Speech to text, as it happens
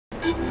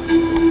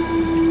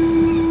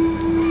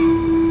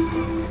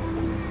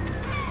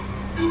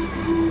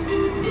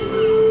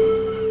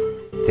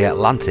The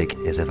Atlantic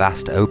is a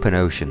vast open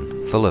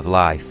ocean, full of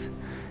life.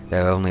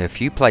 There are only a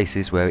few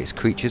places where its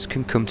creatures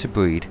can come to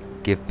breed,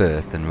 give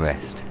birth and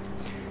rest.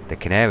 The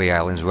Canary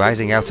Islands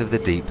rising out of the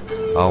deep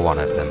are one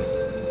of them.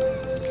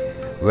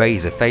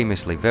 Rays are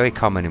famously very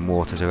common in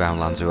waters around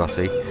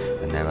Lanzarote,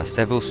 and there are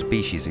several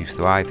species who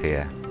thrive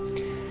here.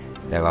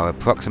 There are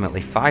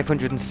approximately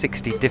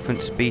 560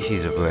 different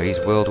species of rays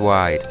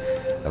worldwide.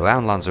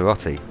 Around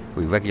Lanzarote,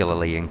 we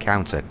regularly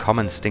encounter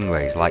common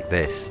stingrays like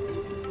this.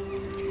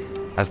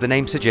 As the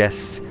name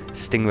suggests,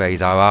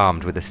 stingrays are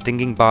armed with a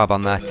stinging barb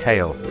on their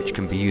tail, which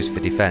can be used for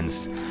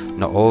defense.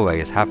 Not all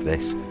rays have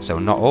this, so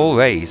not all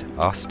rays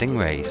are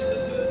stingrays.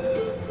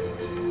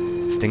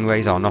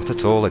 Stingrays are not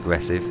at all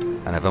aggressive,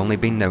 and have only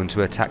been known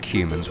to attack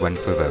humans when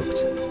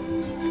provoked.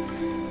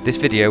 This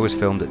video was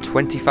filmed at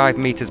 25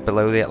 meters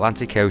below the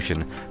Atlantic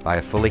Ocean by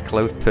a fully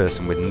clothed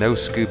person with no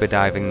scuba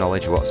diving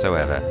knowledge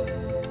whatsoever.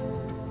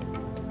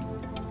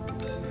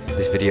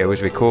 This video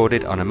was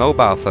recorded on a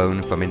mobile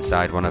phone from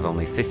inside one of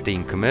only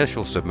 15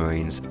 commercial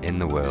submarines in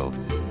the world.